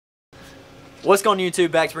What's going on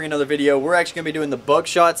YouTube? Back to bring another video. We're actually going to be doing the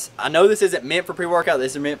Buckshots. I know this isn't meant for pre-workout.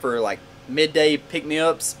 This is meant for like midday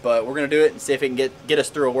pick-me-ups, but we're going to do it and see if it can get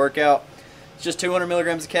us through a workout. It's just 200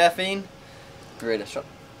 milligrams of caffeine. You ready to shot?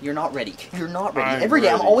 You're not ready. You're not ready. Every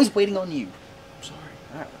day I'm always waiting on you. I'm sorry.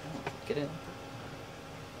 All right, get in.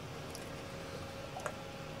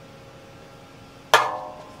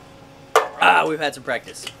 Ah, we've had some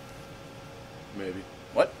practice. Maybe.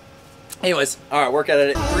 What? Anyways, all right, workout at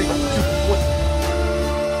it. 3, 2, 1.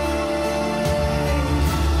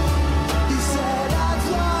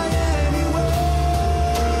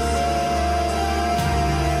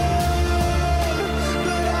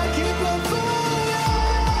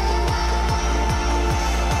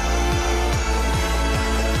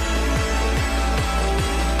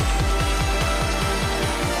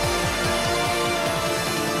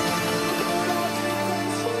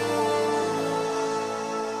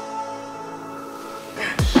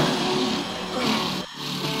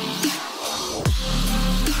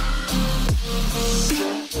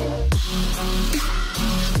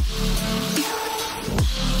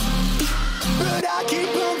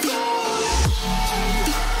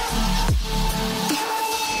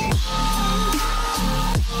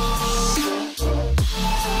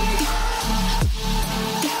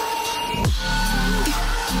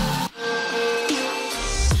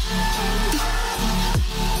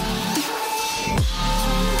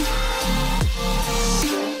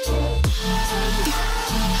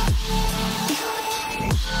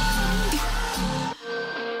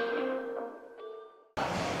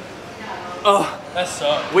 Oh, that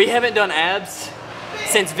sucks. We haven't done abs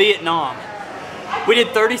since Vietnam. We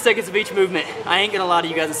did 30 seconds of each movement. I ain't gonna lie to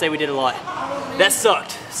you guys and say we did a lot. That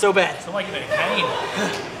sucked so bad. It's like you're in pain.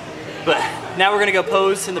 But now we're gonna go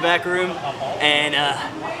pose in the back room and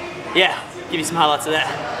yeah, give you some highlights of that.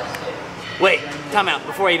 Wait, time out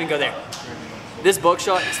before I even go there. This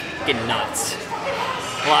Buckshot is getting nuts.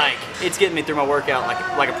 Like, it's getting me through my workout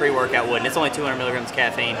like a pre-workout would. And it's only 200 milligrams of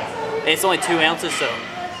caffeine. And it's only 2 ounces, so.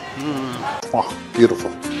 Oh,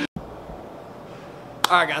 beautiful.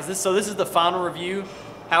 Alright guys, this is the final review.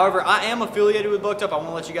 However, I am affiliated with Buckshot. I want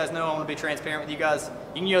to let you guys know, I want to be transparent with you guys.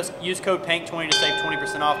 You can use code PANK20 to save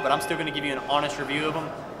 20% off, but I'm still going to give you an honest review of them.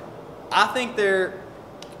 I think they're,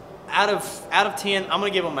 out of 10, I'm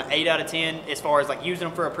going to give them an 8 out of 10 as far as like using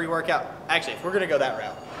them for a pre-workout. Actually, if we're going to go that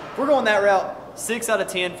route. If we're going that route, 6 out of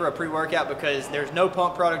 10 for a pre-workout because there's no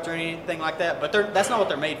pump product or anything like that, but that's not what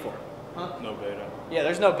they're made for. Huh? No beta. Yeah,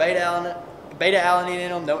 there's no beta-alanine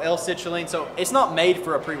in them, no L-citrulline, so it's not made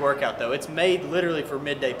for a pre-workout though. It's made literally for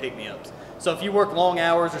midday pick-me-ups. So if you work long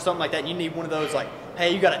hours or something like that, and you need one of those like,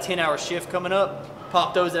 hey, you got a 10-hour shift coming up,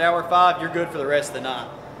 pop those at hour 5, you're good for the rest of the night.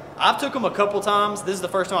 I've took them a couple times. This is the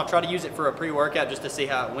first time I've tried to use it for a pre-workout just to see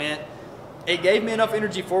how it went. It gave me enough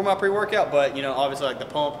energy for my pre-workout, but you know, obviously like the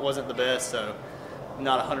pump wasn't the best, so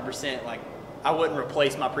not 100%. Like, I wouldn't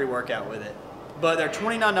replace my pre-workout with it. But they're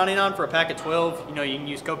 $29.99 for a pack of 12. You know, you can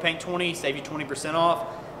use code PANK20, save you 20% off.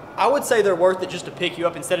 I would say they're worth it just to pick you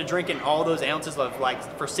up instead of drinking all those ounces of like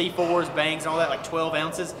for C4s, bangs, and all that, like 12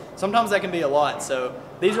 ounces. Sometimes that can be a lot. So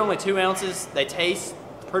these are only 2 ounces. They taste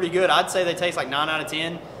pretty good. I'd say they taste like 9 out of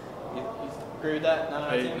 10. You agree with that? 9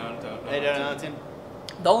 out of 10? 8 out of 10.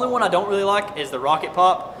 The only one I don't really like is the Rocket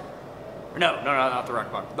Pop. No, not the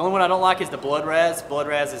Rocket Pop. The only one I don't like is the Blood Raz. Blood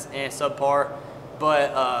Raz is subpar.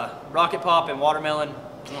 But Rocket Pop and Watermelon,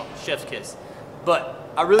 oh, chef's kiss.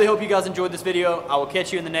 But I really hope you guys enjoyed this video. I will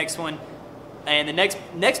catch you in the next one. And the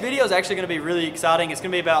next video is actually going to be really exciting. It's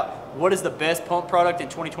going to be about what is the best pump product in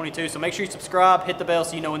 2022. So make sure you subscribe, hit the bell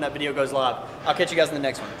so you know when that video goes live. I'll catch you guys in the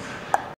next one.